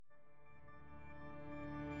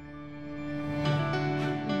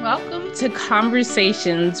Welcome to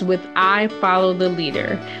Conversations with I Follow the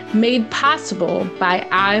Leader, made possible by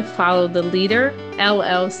I Follow the Leader,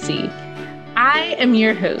 LLC. I am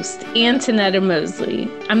your host, Antoinetta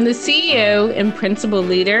Mosley. I'm the CEO and principal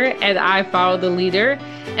leader at I Follow the Leader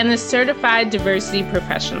and a certified diversity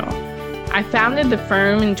professional. I founded the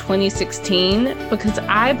firm in 2016 because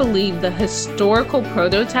I believe the historical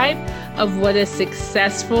prototype of what a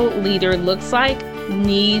successful leader looks like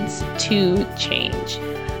needs to change.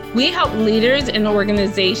 We help leaders and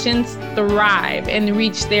organizations thrive and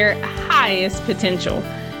reach their highest potential.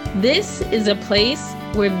 This is a place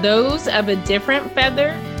where those of a different feather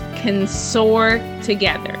can soar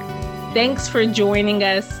together. Thanks for joining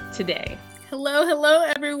us today. Hello,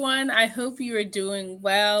 everyone. I hope you are doing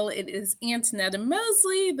well. It is Antoinetta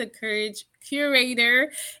Mosley, the Courage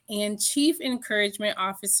Curator and Chief Encouragement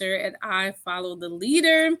Officer at I Follow the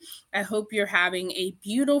Leader. I hope you're having a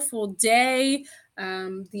beautiful day.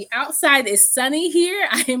 The outside is sunny here.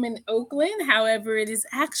 I am in Oakland. However, it is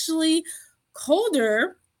actually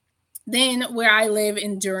colder than where I live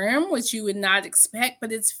in Durham, which you would not expect,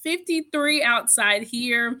 but it's 53 outside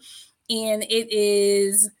here and it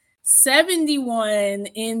is 71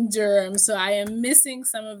 in Durham. So I am missing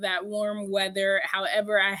some of that warm weather.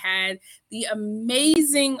 However, I had the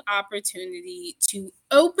amazing opportunity to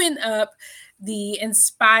open up the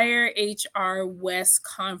Inspire HR West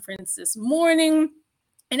conference this morning.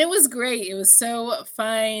 And it was great. It was so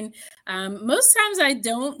fun. Most times I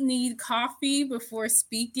don't need coffee before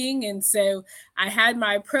speaking. And so I had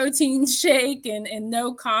my protein shake and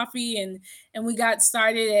no coffee. And we got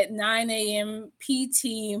started at 9 a.m.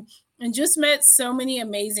 PT and just met so many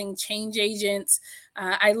amazing change agents.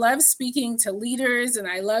 I love speaking to leaders and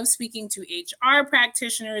I love speaking to HR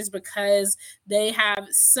practitioners because they have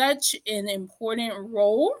such an important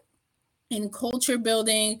role in culture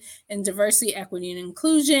building and diversity, equity, and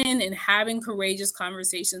inclusion, and having courageous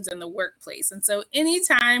conversations in the workplace. And so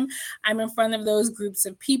anytime I'm in front of those groups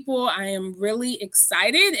of people, I am really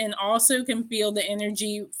excited and also can feel the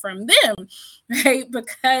energy from them, right?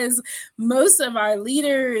 Because most of our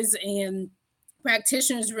leaders and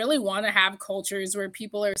practitioners really want to have cultures where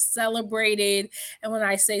people are celebrated. And when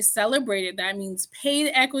I say celebrated, that means paid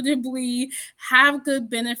equitably, have good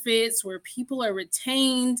benefits, where people are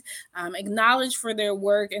retained, acknowledged for their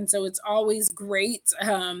work. And so it's always great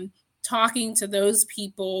talking to those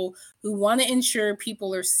people who want to ensure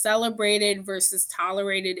people are celebrated versus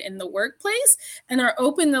tolerated in the workplace and are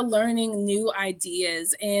open to learning new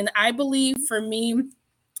ideas. And I believe for me,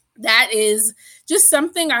 that is just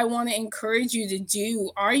something I want to encourage you to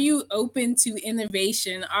do. Are you open to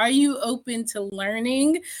innovation? Are you open to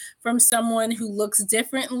learning from someone who looks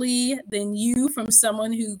differently than you, from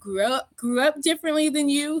someone who grew up differently than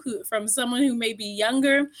you, from someone who may be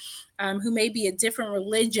younger, who may be a different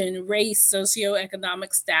religion, race,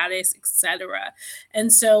 socioeconomic status, etc.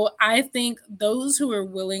 And so I think those who are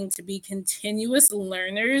willing to be continuous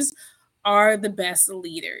learners are the best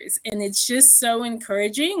leaders. And it's just so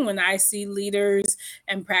encouraging when I see leaders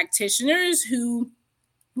and practitioners who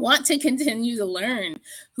want to continue to learn,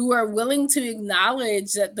 who are willing to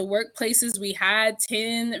acknowledge that the workplaces we had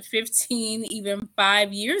 10, 15, even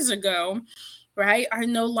 5 years ago, right, are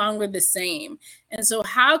no longer the same. And so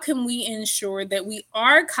how can we ensure that we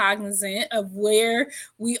are cognizant of where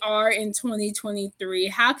we are in 2023?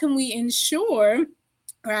 How can we ensure,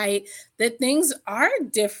 right, that things are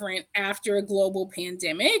different after a global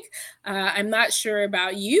pandemic? I'm not sure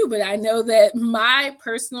about you, but I know that my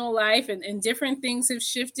personal life and different things have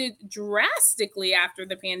shifted drastically after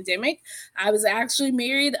the pandemic. I was actually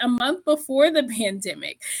married a month before the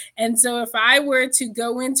pandemic. And so if I were to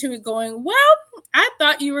go into it going, well, I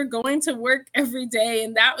thought you were going to work every day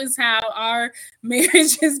and that was how our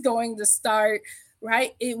marriage is going to start,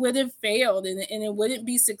 right, it would have failed and it wouldn't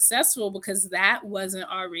be successful because that wasn't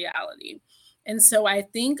our reality. And so I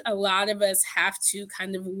think a lot of us have to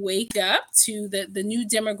kind of wake up to the new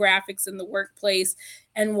demographics in the workplace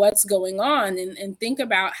and what's going on and think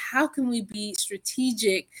about how can we be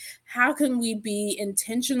strategic, how can we be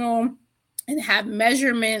intentional and have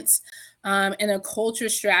measurements and a culture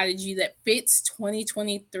strategy that fits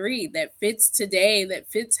 2023, that fits today, that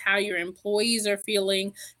fits how your employees are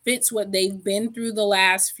feeling, fits what they've been through the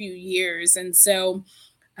last few years. And so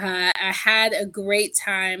I had a great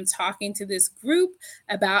time talking to this group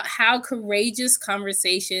about how courageous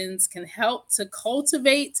conversations can help to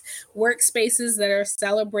cultivate workspaces that are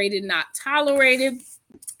celebrated, not tolerated.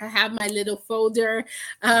 I have my little folder.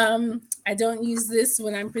 I don't use this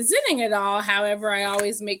when I'm presenting at all. However, I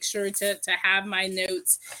always make sure to have my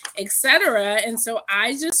notes, etc. And so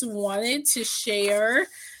I just wanted to share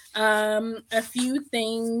a few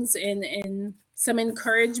things and some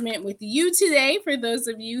encouragement with you today for those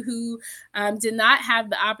of you who did not have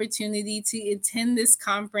the opportunity to attend this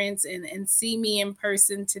conference and see me in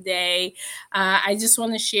person today. I just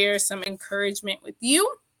want to share some encouragement with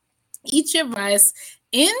you. Each of us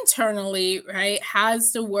internally, right,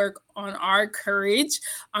 has to work on our courage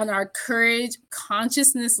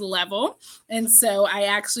consciousness level. And so I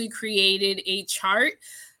actually created a chart,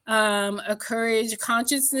 a courage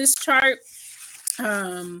consciousness chart,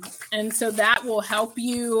 and so that will help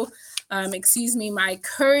you. My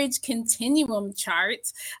courage continuum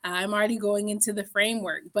chart. I'm already going into the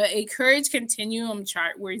framework, but a courage continuum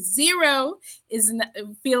chart where 0 is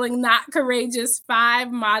feeling not courageous,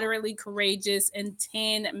 5 moderately courageous, and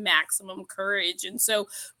 10 maximum courage. And so,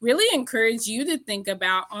 really encourage you to think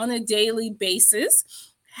about on a daily basis,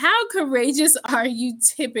 how courageous are you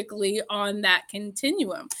typically on that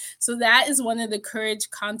continuum? So that is one of the courage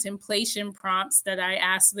contemplation prompts that I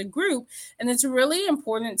ask the group. And it's really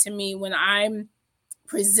important to me when I'm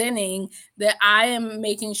presenting that I am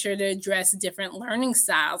making sure to address different learning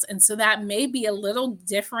styles. And so that may be a little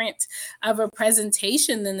different of a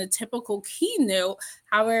presentation than the typical keynote.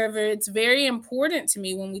 However, it's very important to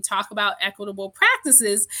me when we talk about equitable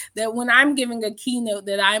practices that when I'm giving a keynote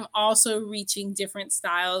that I'm also reaching different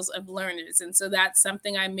styles of learners. And so that's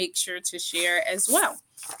something I make sure to share as well.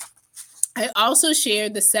 I also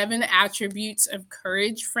shared the 7 attributes of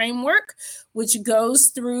courage framework, which goes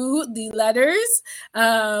through the letters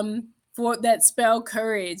for that spell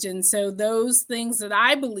courage. And so those things that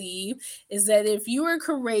I believe is that if you are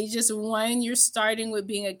courageous, one, you're starting with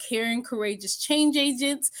being a caring, courageous change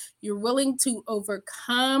agent. You're willing to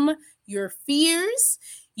overcome your fears.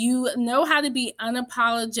 You know how to be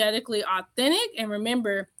unapologetically authentic. And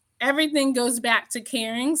remember, everything goes back to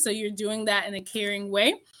caring. So you're doing that in a caring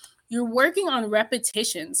way. You're working on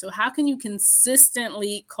repetition. So, how can you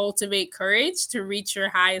consistently cultivate courage to reach your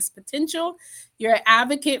highest potential? You're an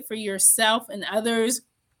advocate for yourself and others.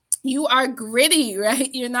 You are gritty, right?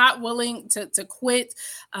 You're not willing to quit.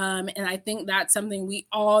 And I think that's something we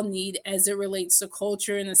all need as it relates to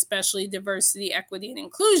culture and especially diversity, equity, and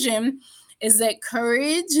inclusion. Is that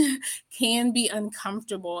courage can be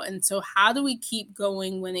uncomfortable. And so, how do we keep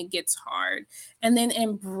going when it gets hard? And then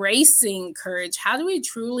embracing courage. How do we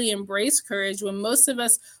truly embrace courage when most of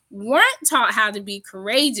us weren't taught how to be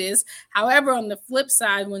courageous? However, on the flip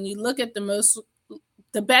side, when you look at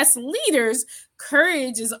the best leaders,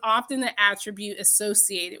 courage is often an attribute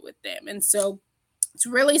associated with them. And so, it's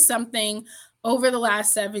really something over the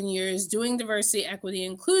last 7 years doing diversity, equity,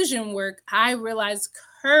 inclusion work, I realized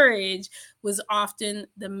courage was often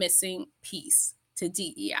the missing piece to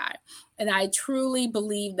DEI. And I truly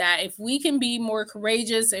believe that if we can be more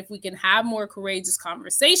courageous, if we can have more courageous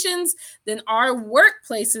conversations, then our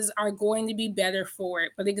workplaces are going to be better for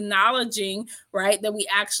it. But acknowledging, right, that we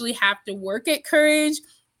actually have to work at courage.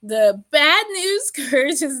 The bad news,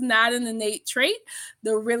 courage is not an innate trait.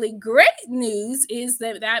 The really great news is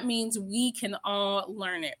that means we can all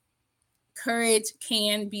learn it. Courage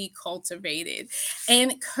can be cultivated,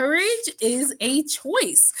 and courage is a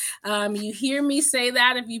choice. You hear me say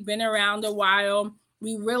that if you've been around a while.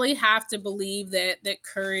 We really have to believe that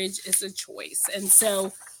courage is a choice. And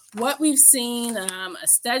so what we've seen,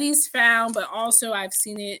 studies found, but also I've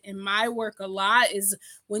seen it in my work a lot, is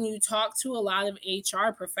when you talk to a lot of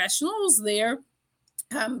HR professionals, they're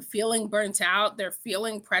feeling burnt out, they're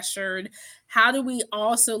feeling pressured. How do we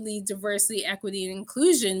also lead diversity, equity, and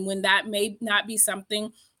inclusion when that may not be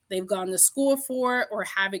something they've gone to school for or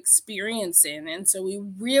have experience in? And so we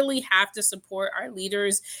really have to support our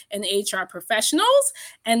leaders and HR professionals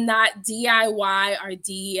and not DIY or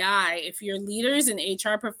DEI. If your leaders and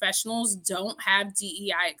HR professionals don't have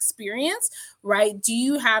DEI experience, right, do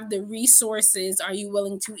you have the resources? Are you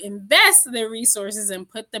willing to invest the resources and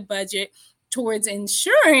put the budget towards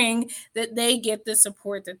ensuring that they get the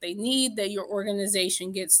support that they need, that your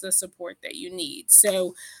organization gets the support that you need?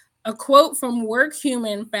 So a quote from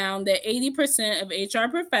WorkHuman found that 80% of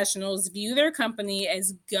HR professionals view their company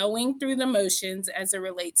as going through the motions as it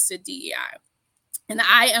relates to DEI. And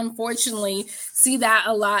I unfortunately see that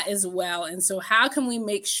a lot as well. And so how can we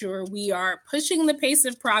make sure we are pushing the pace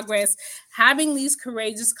of progress, having these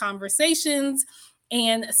courageous conversations?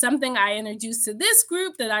 And something I introduced to this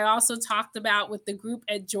group that I also talked about with the group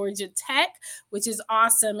at Georgia Tech, which is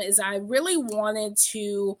awesome, is I really wanted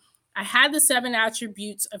to, I had the 7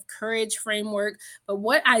 attributes of courage framework, but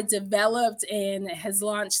what I developed and has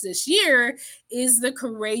launched this year is the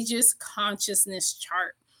courageous consciousness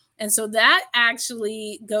chart. And so that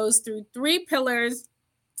actually goes through 3 pillars.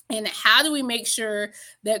 And how do we make sure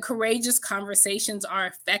that courageous conversations are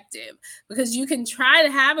effective? Because you can try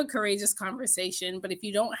to have a courageous conversation, but if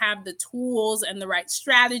you don't have the tools and the right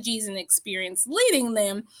strategies and experience leading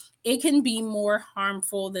them, it can be more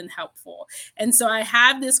harmful than helpful. And so I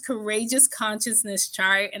have this courageous consciousness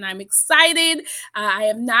chart, and I'm excited. I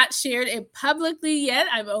have not shared it publicly yet.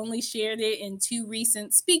 I've only shared it in 2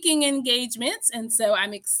 recent speaking engagements. And so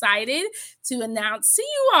I'm excited to announce to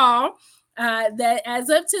you all that as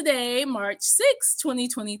of today, March 6,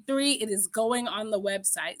 2023, it is going on the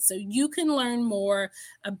website. So you can learn more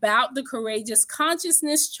about the Courageous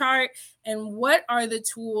Consciousness Chart and what are the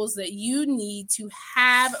tools that you need to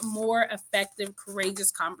have more effective,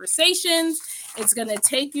 courageous conversations. It's going to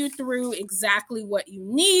take you through exactly what you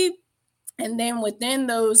need. And then within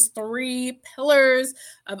those 3 pillars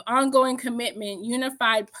of ongoing commitment,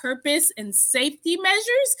 unified purpose, and safety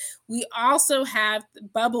measures, we also have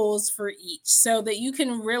bubbles for each so that you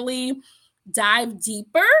can really dive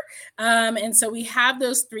deeper. And so we have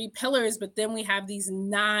those 3 pillars, but then we have these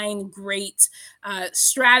 9 great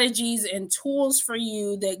strategies and tools for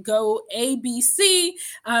you that go ABC,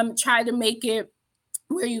 try to make it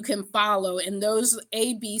where you can follow. And those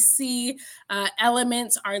ABC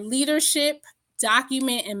elements are leadership,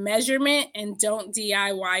 document and measurement, and don't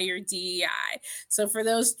DIY your DEI. So for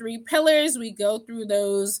those 3 pillars, we go through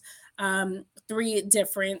those 3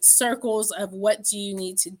 different circles of what do you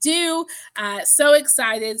need to do. So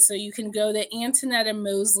excited. So you can go to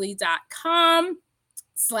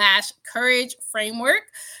AntoinettaMosley.com/courage framework.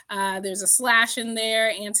 There's a slash in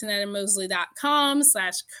there,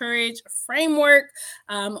 AntoinettaMosley.com/courage framework.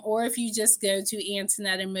 Or if you just go to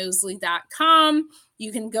AntoinettaMosley.com,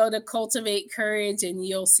 you can go to Cultivate Courage and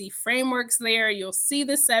you'll see frameworks there. You'll see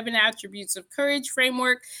the 7 attributes of courage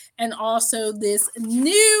framework and also this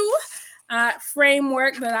new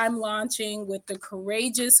framework that I'm launching with the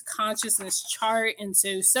Courageous Consciousness Chart. And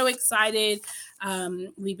so excited.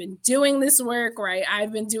 We've been doing this work, right?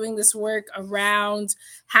 I've been doing this work around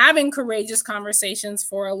having courageous conversations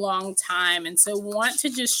for a long time. And so want to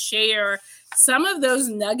just share some of those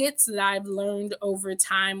nuggets that I've learned over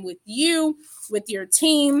time with you, with your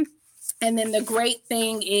team. And then the great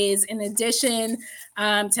thing is, in addition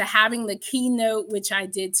to having the keynote, which I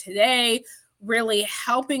did today, really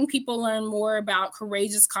helping people learn more about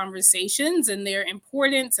courageous conversations and their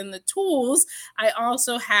importance and the tools, I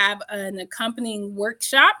also have an accompanying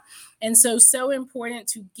workshop. And so important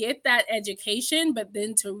to get that education, but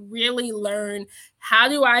then to really learn, how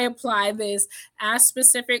do I apply this, ask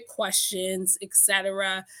specific questions,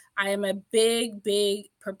 etc. I am a big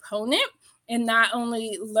proponent and not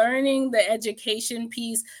only learning the education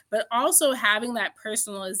piece, but also having that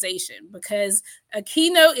personalization, because a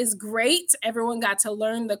keynote is great. Everyone got to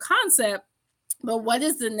learn the concept, but what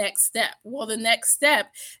is the next step? Well, the next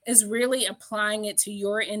step is really applying it to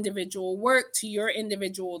your individual work, to your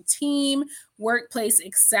individual team, workplace,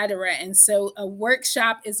 etc. And so a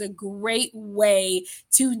workshop is a great way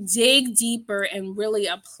to dig deeper and really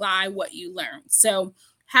apply what you learned. So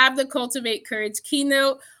have the Cultivate Courage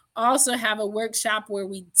keynote. Also have a workshop where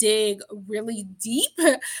we dig really deep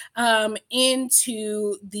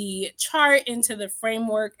into the chart, into the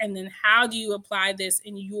framework, and then how do you apply this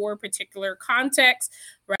in your particular context,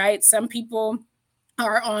 right? Some people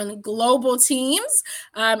are on global teams,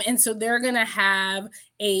 and so they're going to have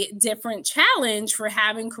a different challenge for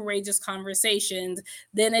having courageous conversations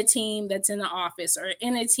than a team that's in the office or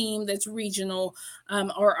in a team that's regional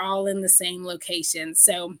or all in the same location.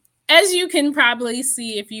 So as you can probably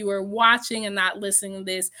see if you are watching and not listening to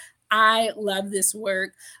this, I love this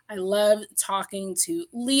work. I love talking to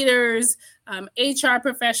leaders, HR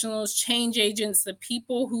professionals, change agents, the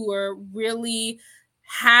people who are really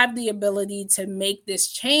have the ability to make this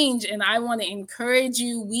change. And I want to encourage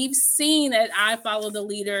you. We've seen at I Follow the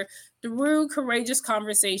Leader through courageous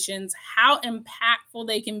conversations how impactful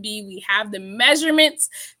they can be. We have the measurements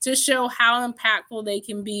to show how impactful they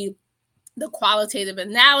can be, the qualitative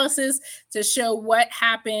analysis to show what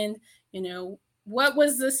happened, what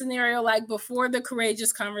was the scenario like before the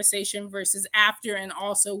courageous conversation versus after, and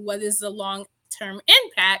also what is the long-term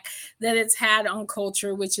impact that it's had on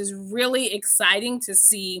culture, which is really exciting to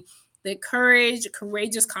see. The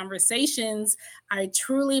courageous conversations, I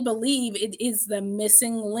truly believe it is the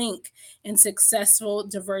missing link in successful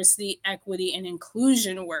diversity, equity, and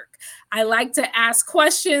inclusion work. I like to ask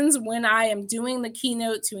questions when I am doing the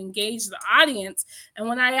keynote to engage the audience. And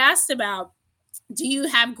when I asked about, do you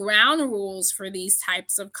have ground rules for these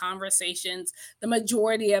types of conversations? The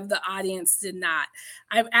majority of the audience did not.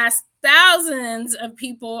 I've asked thousands of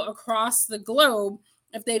people across the globe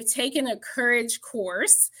if they've taken a courage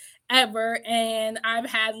course, ever, and I've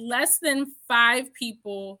had less than 5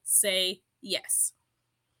 people say yes.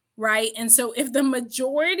 Right. And so, if the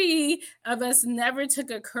majority of us never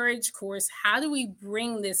took a courage course, how do we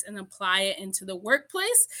bring this and apply it into the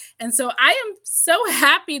workplace? And so, I am so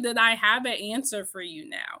happy that I have an answer for you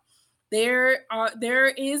now. There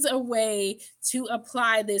is a way to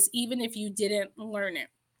apply this, even if you didn't learn it.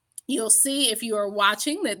 You'll see if you are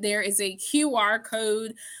watching that there is a QR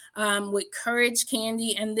code with Courage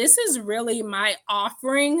Candy. And this is really my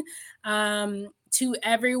offering to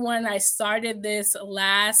everyone. I started this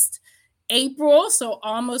last April, so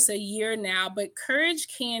almost a year now. But Courage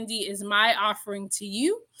Candy is my offering to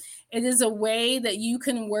you. It is a way that you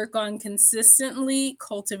can work on consistently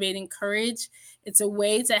cultivating courage. It's a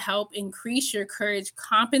way to help increase your courage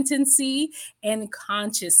competency and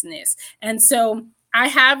consciousness. And so, I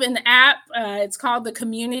have an app. It's called the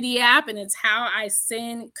Community app, and it's how I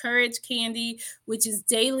send Courage Candy, which is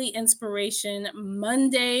daily inspiration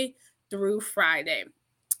Monday through Friday.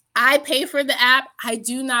 I pay for the app. I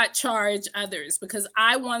do not charge others because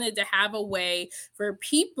I wanted to have a way for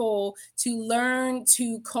people to learn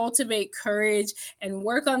to cultivate courage and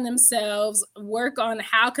work on themselves, work on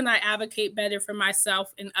how can I advocate better for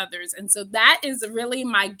myself and others. And so that is really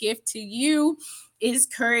my gift to you is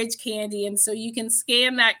Courage Candy. And so you can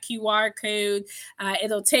scan that QR code.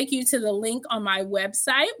 It'll take you to the link on my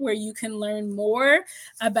website where you can learn more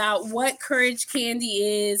about what Courage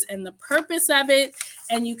Candy is and the purpose of it.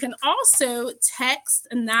 And you can also text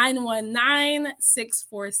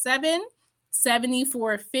 919-647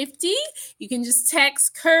 7450. You can just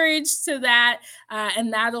text courage to that,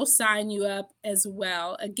 and that'll sign you up as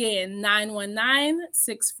well. Again,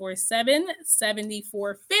 919-647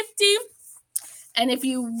 7450. And if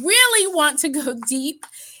you really want to go deep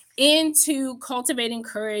into cultivating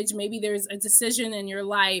courage, maybe there's a decision in your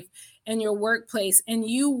life, in your workplace, and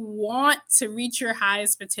you want to reach your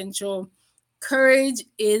highest potential, courage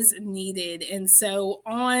is needed. And so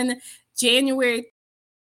on January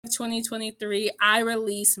 2023, I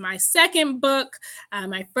released my second book.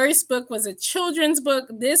 My first book was a children's book.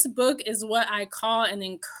 This book is what I call an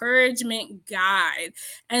encouragement guide.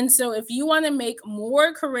 And so if you want to make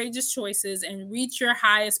more courageous choices and reach your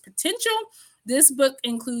highest potential, this book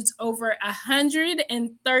includes over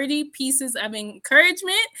 130 pieces of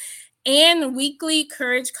encouragement and weekly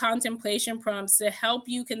courage contemplation prompts to help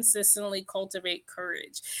you consistently cultivate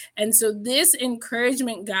courage. And so this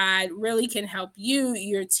encouragement guide really can help you,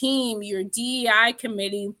 your team, your DEI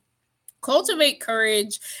committee cultivate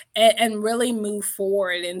courage and really move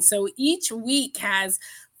forward. And so each week has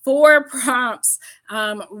 4 prompts,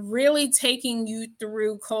 really taking you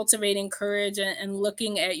through cultivating courage and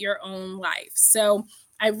looking at your own life. So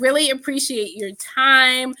I really appreciate your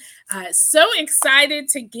time. So excited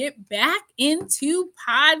to get back into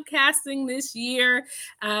podcasting this year.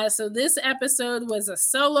 So this episode was a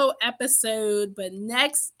solo episode, but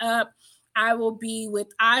next up, I will be with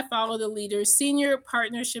I Follow the Leader, Senior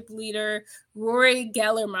Partnership Leader, Rory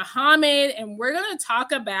Geller Muhammad, and we're going to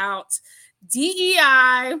talk about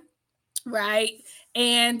DEI, right?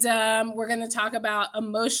 And we're going to talk about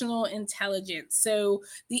emotional intelligence. So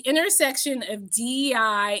the intersection of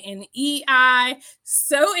DEI and EI,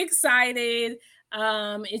 so excited.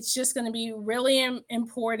 It's just going to be really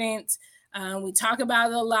important. We talk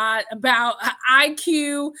about a lot about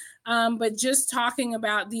IQ, but just talking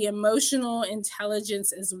about the emotional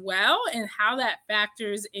intelligence as well and how that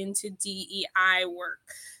factors into DEI work.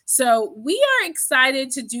 So we are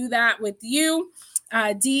excited to do that with you.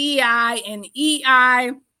 DEI and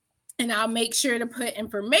EI, and I'll make sure to put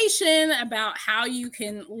information about how you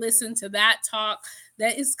can listen to that talk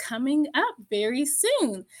that is coming up very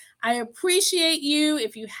soon. I appreciate you.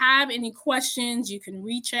 If you have any questions, you can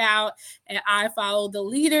reach out at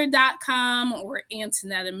ifollowtheleader.com or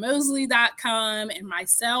AntoinettaMosley.com, and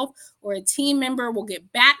myself or a team member will get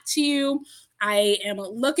back to you. I am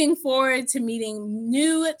looking forward to meeting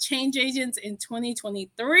new change agents in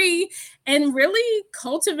 2023 and really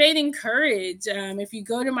cultivating courage. If you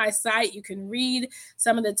go to my site, you can read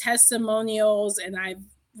some of the testimonials, and I've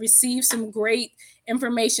received some great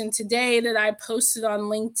information today that I posted on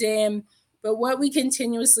LinkedIn. But what we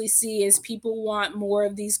continuously see is people want more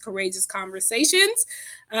of these courageous conversations.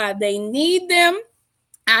 They need them.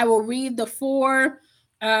 I will read the 4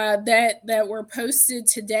 that were posted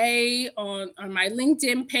today on my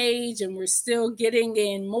LinkedIn page, and we're still getting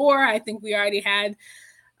in more. I think we already had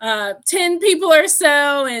 10 people or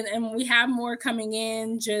so, and we have more coming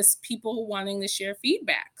in, just people wanting to share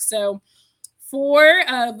feedback. So 4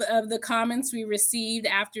 of the comments we received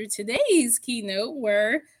after today's keynote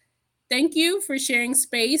were, thank you for sharing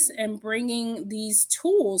space and bringing these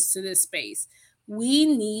tools to this space. We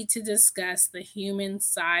need to discuss the human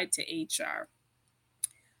side to HR.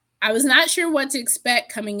 I was not sure what to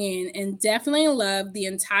expect coming in and definitely loved the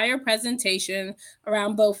entire presentation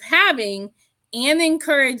around both having and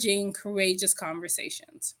encouraging courageous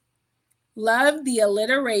conversations. Love the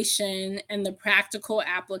alliteration and the practical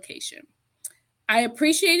application. I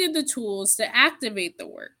appreciated the tools to activate the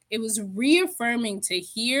work. It was reaffirming to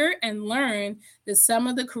hear and learn that some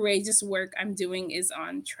of the courageous work I'm doing is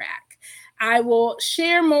on track. I will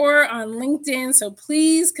share more on LinkedIn, so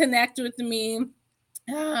please connect with me.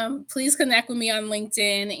 Please connect with me on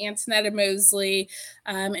LinkedIn, Antoinetta Mosley,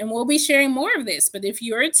 and we'll be sharing more of this. But if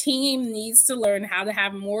your team needs to learn how to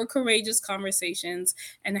have more courageous conversations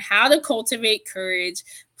and how to cultivate courage,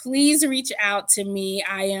 please reach out to me.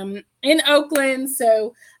 I am in Oakland,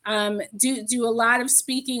 so do a lot of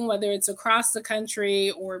speaking, whether it's across the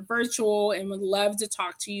country or virtual, and would love to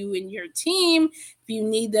talk to you and your team. If you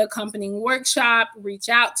need the accompanying workshop, reach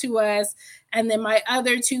out to us. And then my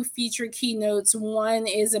other two feature keynotes, one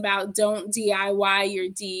is about don't DIY your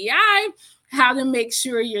DEI, how to make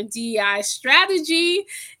sure your DEI strategy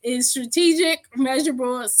is strategic,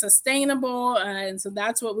 measurable, sustainable. And so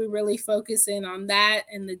that's what we really focus in on, that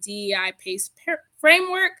and the DEI PACE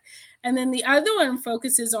framework. And then the other one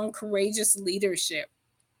focuses on courageous leadership.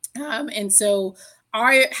 And so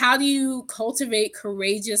how do you cultivate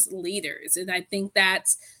courageous leaders? And I think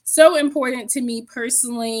that's so important to me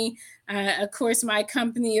personally. Of course, my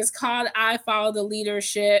company is called I Follow the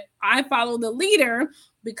Leadership. I follow the leader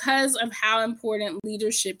because of how important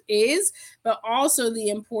leadership is, but also the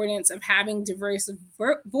importance of having diverse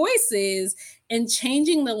voices and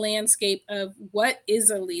changing the landscape of what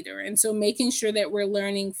is a leader. And so making sure that we're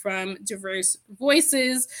learning from diverse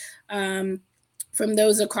voices, from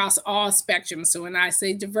those across all spectrums. So when I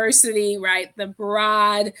say diversity, right, the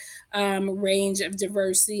broad range of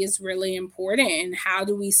diversity is really important. And how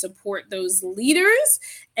do we support those leaders?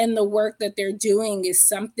 And the work that they're doing is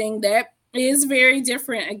something that is very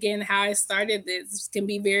different. Again, how I started this can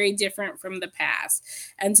be very different from the past.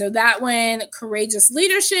 And so that one, courageous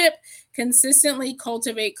leadership, consistently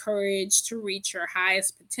cultivate courage to reach your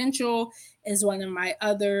highest potential, is one of my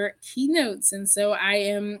other keynotes. And so I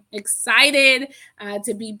am excited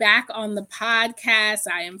to be back on the podcast.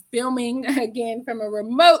 I am filming again from a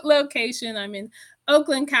remote location. I'm in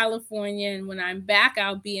Oakland, California. And when I'm back,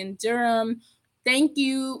 I'll be in Durham. Thank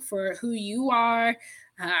you for who you are.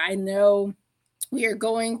 I know we are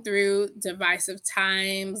going through divisive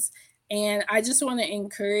times, and I just want to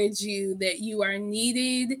encourage you that you are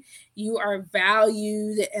needed, you are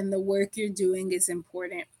valued, and the work you're doing is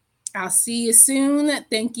important. I'll see you soon.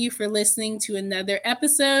 Thank you for listening to another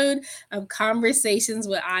episode of Conversations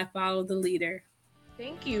with I Follow the Leader.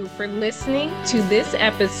 Thank you for listening to this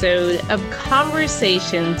episode of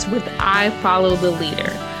Conversations with I Follow the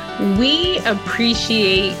Leader. We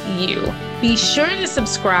appreciate you. Be sure to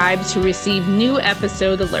subscribe to receive new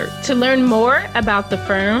episode alerts. To learn more about the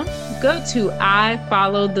firm, go to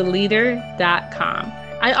ifollowtheleader.com.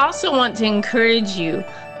 I also want to encourage you,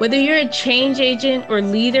 whether you're a change agent or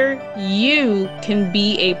leader, you can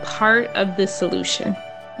be a part of the solution.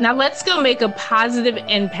 Now let's go make a positive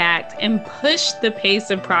impact and push the pace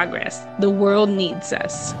of progress. The world needs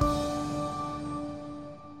us.